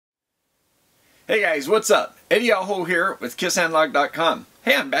Hey guys, what's up? Eddie Aho here with KissAnalog.com.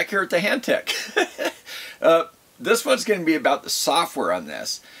 Hey, I'm back here at the Hantek. This one's going to be about the software on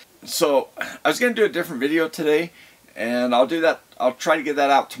this. So I was going to do a different video today, and I'll do that. I'll try to get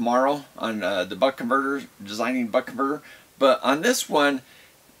that out tomorrow on the buck converter, designing buck converter. But on this one,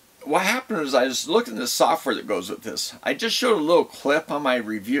 what happened is I was looking at the software that goes with this. I just showed a little clip on my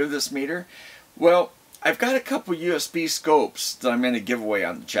review of this meter. Well, I've got a couple USB scopes that I'm going to give away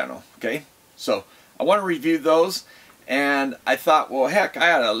on the channel. Okay. So I want to review those, and I thought, well, heck,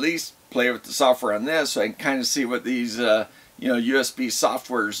 I ought to at least play with the software on this so I can kind of see what these USB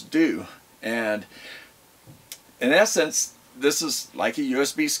softwares do. And in essence, this is like a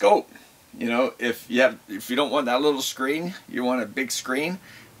USB scope. You know, if you don't want that little screen, you want a big screen,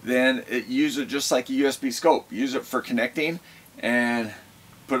 then use it just like a USB scope. Use it for connecting and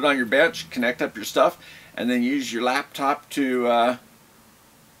put it on your bench, connect up your stuff, and then use your laptop to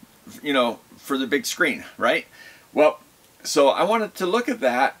for the big screen, right? Well, so I wanted to look at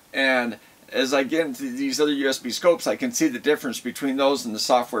that, and as I get into these other USB scopes, I can see the difference between those and the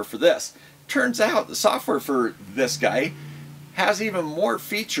software for this. Turns out the software for this guy has even more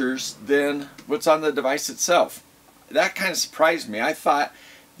features than what's on the device itself. That kind of surprised me. I thought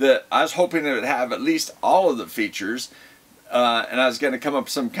that I was hoping it would have at least all of the features, and I was going to come up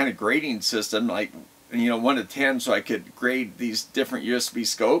with some kind of grading system, like 1 to 10, so I could grade these different USB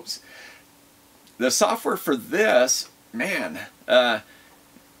scopes. The software for this, man, I'm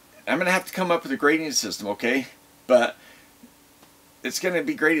going to have to come up with a grading system, okay? But it's going to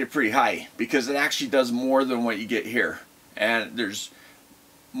be graded pretty high because it actually does more than what you get here. And there's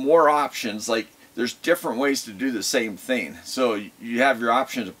more options, like there's different ways to do the same thing. So you have your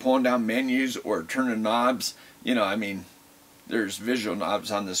options of pulling down menus or turning knobs. There's visual knobs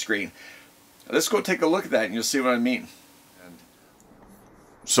on the screen. Let's go take a look at that and you'll see what I mean.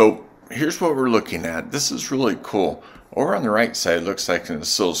 So here's what we're looking at. This is really cool. Over on the right side, it looks like an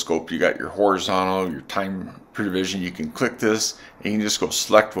oscilloscope. You got your horizontal, your time per division. You can click this and you can just go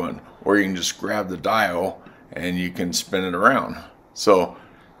select one, or you can just grab the dial and you can spin it around. So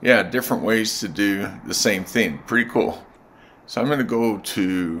yeah, different ways to do the same thing. Pretty cool. So I'm going to go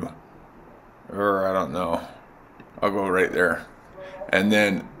to, or I don't know, I'll go right there. And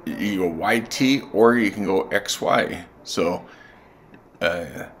then you go YT, or you can go XY. So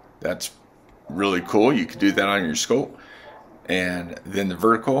that's really cool. You can do that on your scope. And then the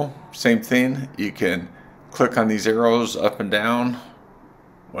vertical, same thing. You can click on these arrows up and down.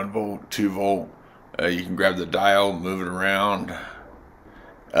 1 volt, 2 volt. You can grab the dial, move it around.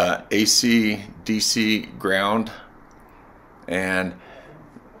 AC, DC, ground. And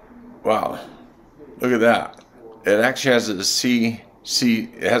wow, look at that. It actually has a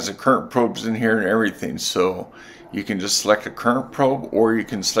it has the current probes in here and everything. So you can just select a current probe, or you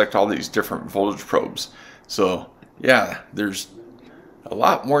can select all these different voltage probes. So yeah, there's a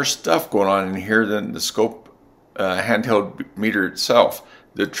lot more stuff going on in here than the scope handheld meter itself.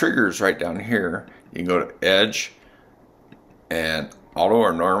 The trigger is right down here. You can go to edge and auto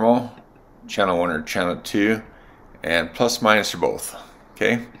or normal, channel 1 or channel 2, and plus minus or both.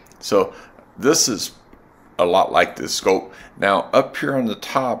 Okay, so this is a lot like this scope. Now up here on the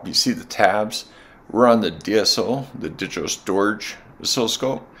top, you see the tabs. We're on the DSO, the digital storage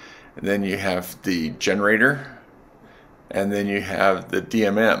oscilloscope, and then you have the generator, and then you have the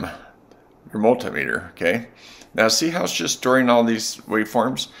DMM, your multimeter. Okay, now see how it's just storing all these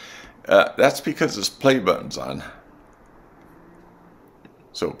waveforms? That's because this play button's on.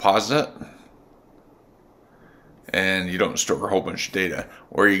 So pause it, and you don't store a whole bunch of data,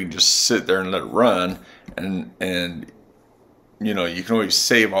 or you can just sit there and let it run, and you can always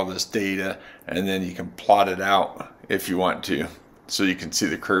save all this data, and then you can plot it out if you want to, so you can see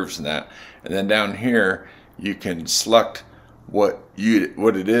the curves in that. And then down here you can select what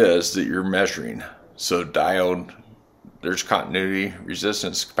it is that you're measuring. So diode, there's continuity,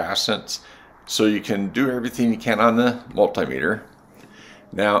 resistance, capacitance. So you can do everything you can on the multimeter.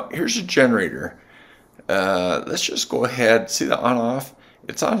 Now here's a generator. Let's just go ahead, see the on off.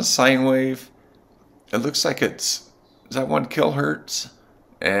 It's on a sine wave. It looks like is that 1 kilohertz?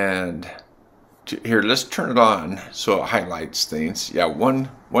 And here, let's turn it on so it highlights things. Yeah,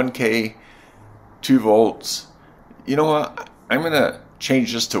 1K, 2 volts. You know what? I'm gonna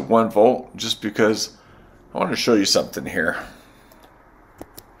change this to 1 volt just because I want to show you something here.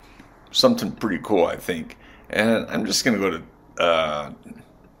 Something pretty cool, I think. And I'm just gonna go to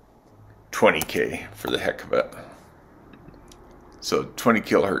 20K for the heck of it. So 20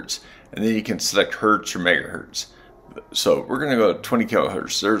 kilohertz, and then you can select hertz or megahertz. So we're going to go 20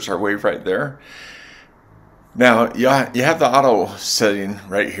 kilohertz. There's our wave right there. Now you have the auto setting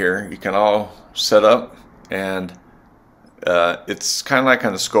right here. You can all set up, and it's kind of like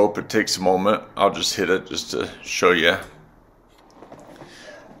on the scope. It takes a moment. I'll just hit it just to show you.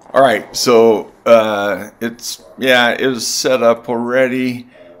 All right, so it was set up already.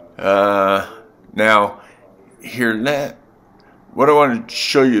 Now here, what I want to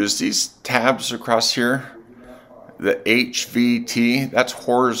show you is these tabs across here. The HVT, that's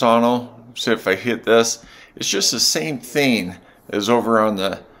horizontal. So if I hit this, it's just the same thing as over on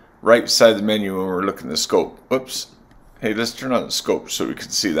the right side of the menu when we're looking at the scope. Whoops. Hey, let's turn on the scope so we can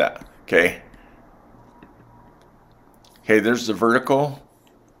see that. Okay. Okay, there's the vertical.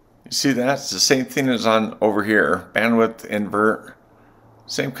 You see that? It's the same thing as on over here. Bandwidth, invert.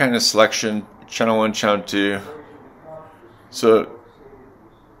 Same kind of selection. Channel 1, channel 2. So,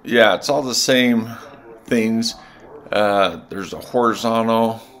 yeah, it's all the same things. There's a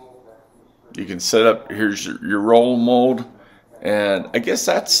horizontal. You can set up, here's your roll mode. And I guess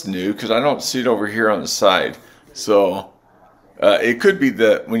that's new because I don't see it over here on the side. So, it could be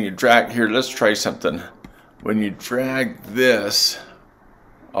that when you drag, here, let's try something. When you drag this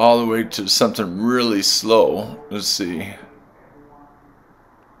all the way to something really slow, let's see.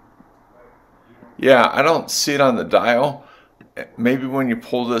 Yeah, I don't see it on the dial. Maybe when you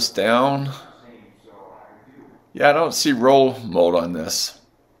pull this down. Yeah, I don't see roll mode on this.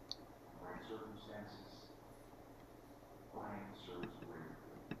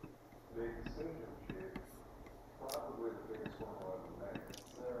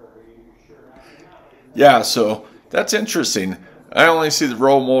 Yeah, so that's interesting. I only see the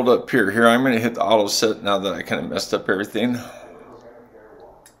roll mode up here. Here, I'm going to hit the auto set now that I kind of messed up everything.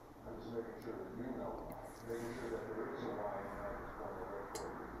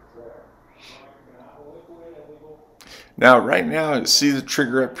 Now, right now, see the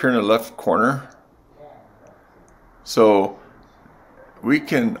trigger up here in the left corner? So, we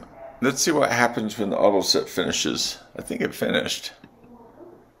can, let's see what happens when the auto set finishes. I think it finished.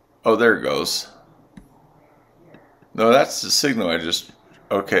 Oh, there it goes. No, that's the signal I just,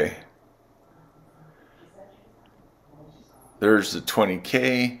 okay. There's the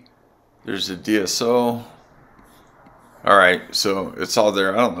 20K, there's the DSO. All right, so it's all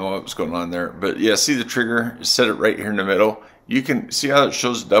there. I don't know what was going on there, but yeah, see the trigger? Set it right here in the middle. You can see how it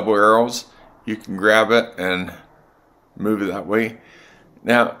shows double arrows. You can grab it and move it that way.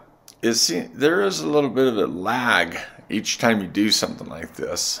 Now, there is a little bit of a lag each time you do something like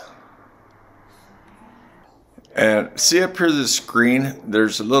this. And see up here the screen,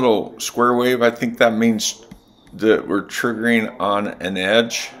 there's a little square wave. I think that means that we're triggering on an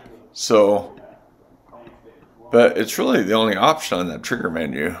edge. So, but it's really the only option on that trigger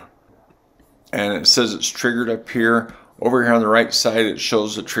menu. And it says it's triggered up here. Over here on the right side, it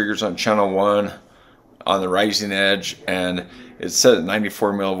shows the triggers on channel 1 on the rising edge. And it's set at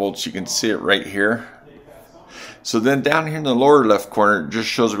 94 millivolts. You can see it right here. So then down here in the lower left corner, it just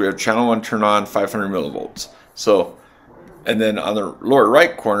shows we have channel 1 turned on, 500 millivolts. So, and then on the lower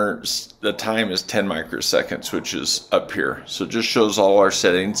right corner, the time is 10 microseconds, which is up here. So it just shows all our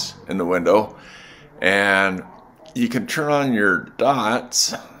settings in the window. And you can turn on your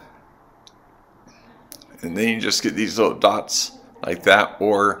dots, and then you just get these little dots like that,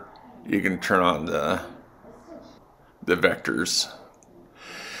 or you can turn on the vectors.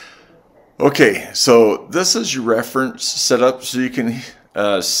 Okay, so this is your reference setup, so you can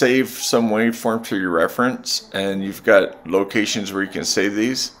save some waveform to your reference, and you've got locations where you can save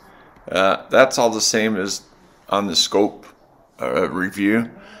these. That's all the same as on the scope review.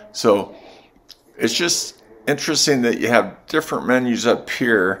 So it's just interesting that you have different menus up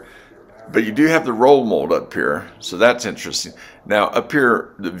here, but you do have the roll mode up here, so that's interesting. Now up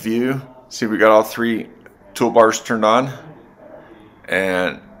here, the view, see we got all 3 toolbars turned on,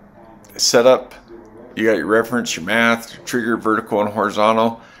 and setup, you got your reference, your math, your trigger, vertical and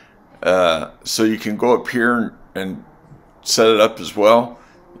horizontal. So you can go up here and set it up as well.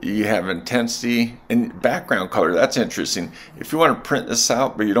 You have intensity and background color. That's interesting. If you want to print this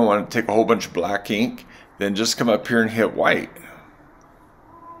out, but you don't want to take a whole bunch of black ink, then just come up here and hit white.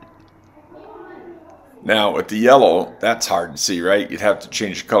 Now with the yellow, that's hard to see, right? You'd have to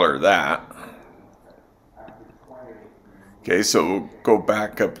change the color of that. Okay, so we'll go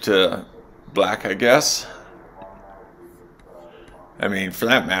back up to black, I guess. I mean, for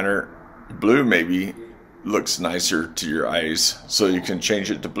that matter, blue maybe looks nicer to your eyes, so you can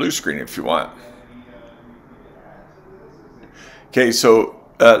change it to blue screen if you want. Okay, so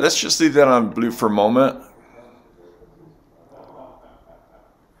let's just leave that on blue for a moment.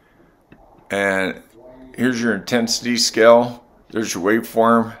 And here's your intensity scale. There's your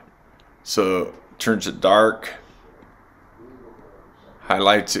waveform. So turns it dark,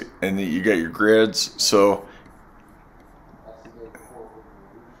 highlights it, and then you get your grids. So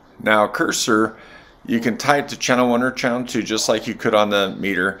now cursor, you can tie it to channel 1 or channel 2 just like you could on the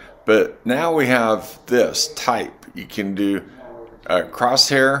meter, but now we have this type. You can do a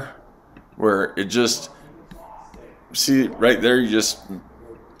crosshair where it just, see right there, you just,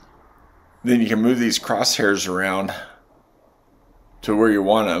 then you can move these crosshairs around to where you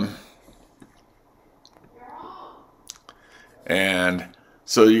want them. And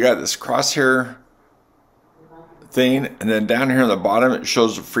so you got this crosshair thing, and then down here on the bottom it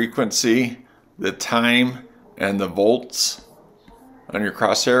shows the frequency, the time, and the volts on your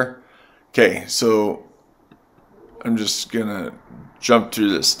crosshair. Okay, so I'm just gonna jump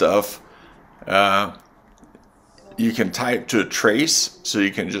through this stuff. You can tie it to a trace, so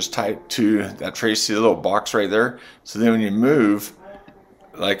you can just tie it to that trace, see the little box right there. So then when you move,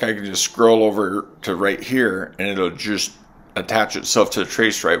 like I can just scroll over to right here and it'll just attach itself to the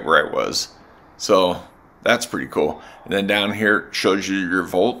trace right where I was. So that's pretty cool. And then down here it shows you your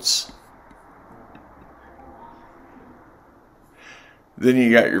volts. Then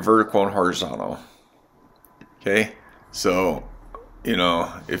you got your vertical and horizontal. Okay, so you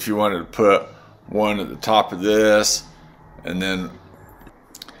know, if you wanted to put one at the top of this, and then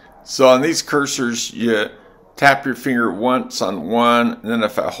so on these cursors you tap your finger once on one, and then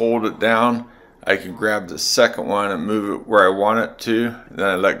if I hold it down I can grab the second one and move it where I want it to, and then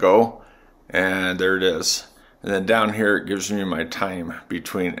I let go and there it is. And then down here it gives me my time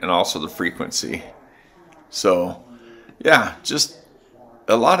between and also the frequency. So yeah, just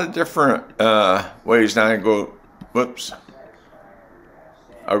a lot of different ways. Now I go, whoops,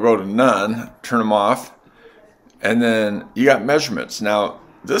 I'll go to none, turn them off, and then you got measurements. Now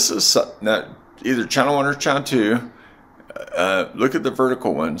this is either channel 1 or channel 2. Look at the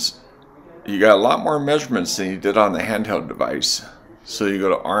vertical ones. You got a lot more measurements than you did on the handheld device. So you go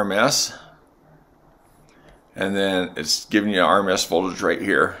to RMS, and then it's giving you RMS voltage right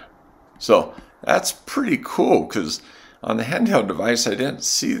here. So that's pretty cool, because on the handheld device I didn't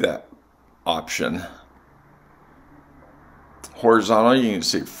see that option. Horizontal, you can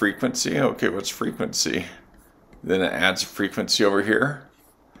see frequency. Okay, what's frequency? Then it adds frequency over here.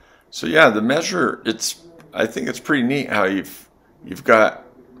 So yeah, the measure, I think it's pretty neat how you've got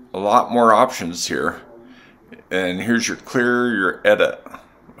a lot more options here. And here's your clear, your edit.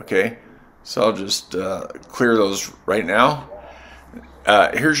 Okay, so I'll just clear those right now.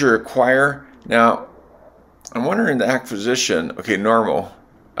 Here's your acquire. Now I'm wondering the acquisition. Okay, normal.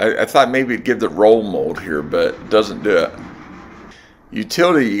 I thought maybe it'd give the roll mode here, but it doesn't do it.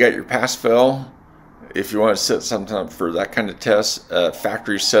 Utility, you got your pass-fail. If you want to set something up for that kind of test,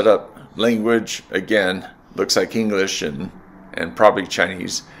 factory setup, language, again, looks like English and probably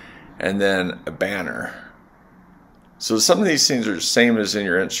Chinese, and then a banner. So some of these things are the same as in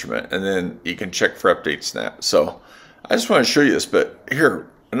your instrument, and then you can check for updates and that. So I just want to show you this, but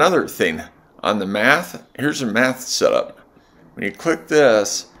here, another thing. On the math, here's a math setup. When you click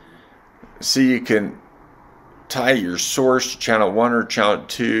this, see you can tie your source to channel 1 or channel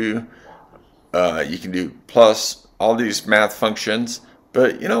 2. You can do plus all these math functions,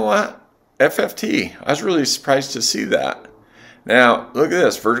 but you know what? FFT, I was really surprised to see that. Now look at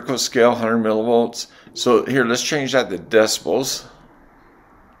this, vertical scale 100 millivolts. So here, let's change that to decibels.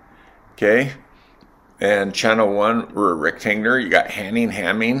 Okay, and channel 1, we're a rectangular. You got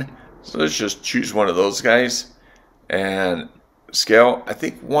hamming. So let's just choose one of those guys. And scale, I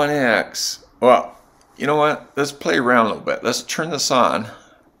think 1x. Well, you know what? Let's play around a little bit. Let's turn this on.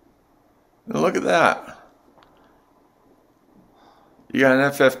 And look at that. You got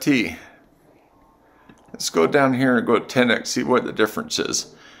an FFT. Let's go down here and go to 10x, see what the difference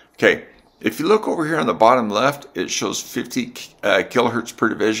is. Okay, if you look over here on the bottom left, it shows 50 kilohertz per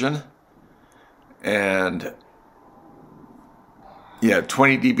division. And yeah,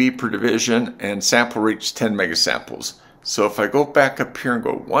 20 dB per division, and sample rate's 10 megasamples. So if I go back up here and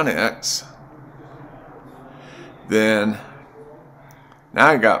go 1x, then now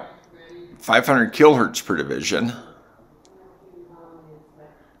I got 500 kilohertz per division.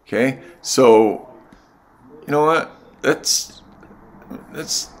 Okay, so you know what? Let's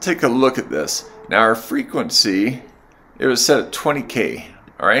take a look at this. Now our frequency, it was set at 20K.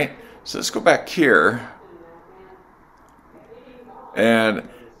 All right, so let's go back here. And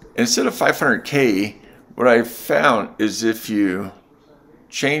instead of 500K, what I found is if you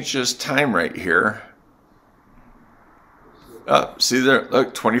change this time right here, see there,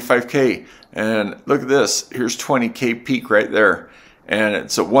 look, 25K, and look at this, here's 20K peak right there, and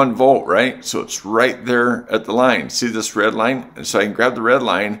it's a 1 volt, right? So it's right there at the line. See this red line? And so I can grab the red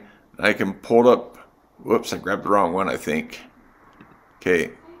line, I can pull it up. Whoops, I grabbed the wrong one, I think.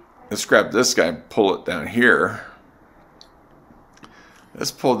 Okay, let's grab this guy and pull it down here.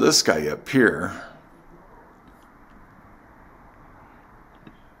 Let's pull this guy up here.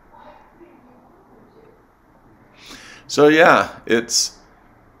 So yeah, it's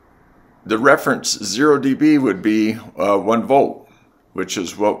the reference 0 dB would be 1 volt, which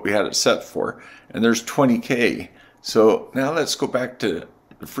is what we had it set for. And there's 20K. So now let's go back to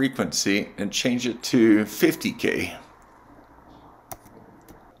the frequency and change it to 50K.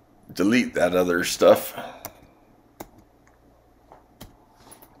 Delete that other stuff.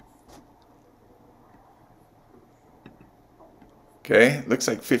 Okay, looks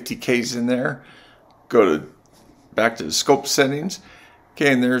like 50K's in there. Go to back to the scope settings.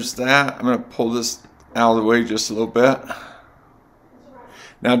 Okay, and there's that. I'm going to pull this out of the way just a little bit.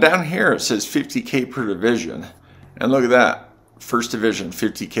 Now down here it says 50K per division. And look at that. First division,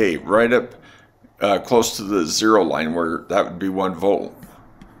 50K. Right up close to the 0 line where that would be 1 volt.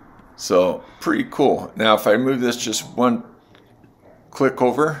 So pretty cool. Now if I move this just one click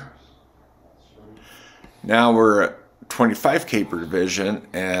over, now we're at 25K per division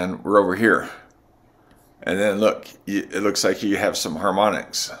and we're over here. And then look, it looks like you have some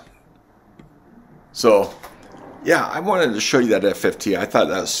harmonics. So yeah, I wanted to show you that FFT. I thought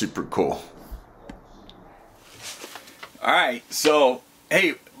that was super cool. All right, so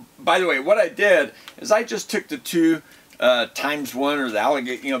hey, by the way, what I did is I just took the 2 ×1 or the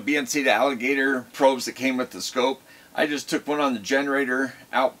alligator, BNC to alligator probes that came with the scope. I just took one on the generator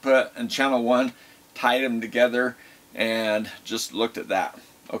output and channel 1, tied them together, and just looked at that.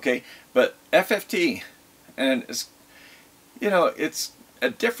 Okay, but FFT, and it's, it's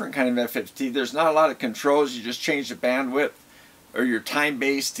a different kind of FFT. There's not a lot of controls. You just change the bandwidth or your time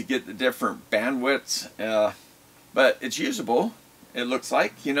base to get the different bandwidths. But it's usable. It looks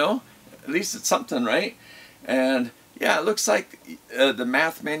like, at least it's something, right? And yeah, it looks like the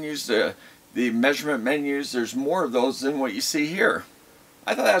math menus, the measurement menus, there's more of those than what you see here.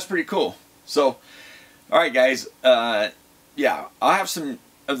 I thought that was pretty cool. So, all right, guys. Yeah, I'll have some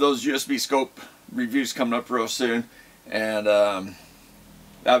of those USB scope reviews coming up real soon, and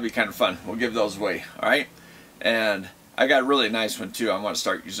that'll be kind of fun. We'll give those away. All right, and I got a really nice one too. I want to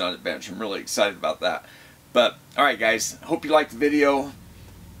start using on the bench. I'm really excited about that. But all right, guys, hope you liked the video.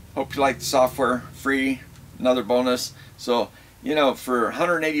 Hope you liked the software. Free, another bonus. So for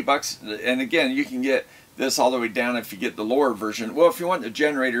 180 bucks, and again, you can get this all the way down if you get the lower version. Well, if you want the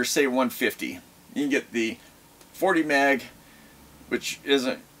generator, say 150, you can get the 40 meg, which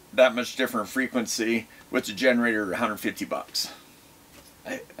isn't that much different frequency, with the generator, 150 bucks.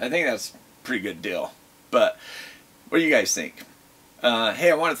 I think that's a pretty good deal. But what do you guys think?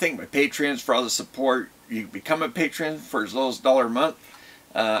 Hey, I want to thank my patrons for all the support. You become a patron for as low as $1 a month.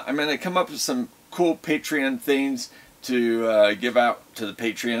 I'm going to come up with some cool Patreon things to give out to the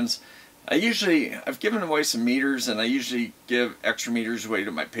patrons. I've given away some meters, and I usually give extra meters away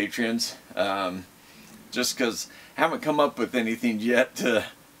to my patrons, just because I haven't come up with anything yet to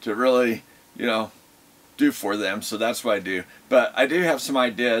really, do for them. So that's what I do. But I do have some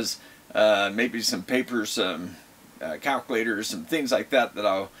ideas, maybe some papers, some calculators, some things like that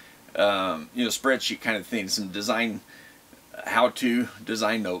I'll, spreadsheet kind of things, some design, how-to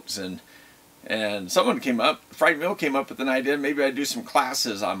design notes, and someone came up, Fried Mill came up with an idea. Maybe I do some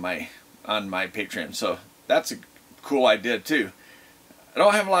classes on my Patreon. So that's a cool idea too. I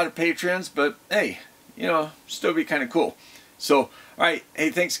don't have a lot of patrons, but hey, still be kind of cool. So all right, hey,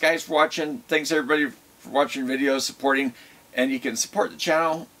 thanks guys for watching. Thanks everybody for watching videos, supporting, and you can support the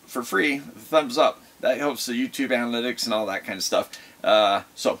channel for free with a thumbs up. That helps the YouTube analytics and all that kind of stuff.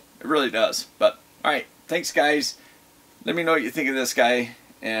 So it really does. But all right, thanks guys. Let me know what you think of this guy,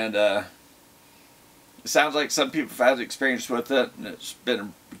 and it sounds like some people have had experience with it, and it's been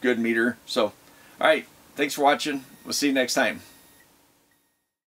a good meter. So, all right, thanks for watching. We'll see you next time.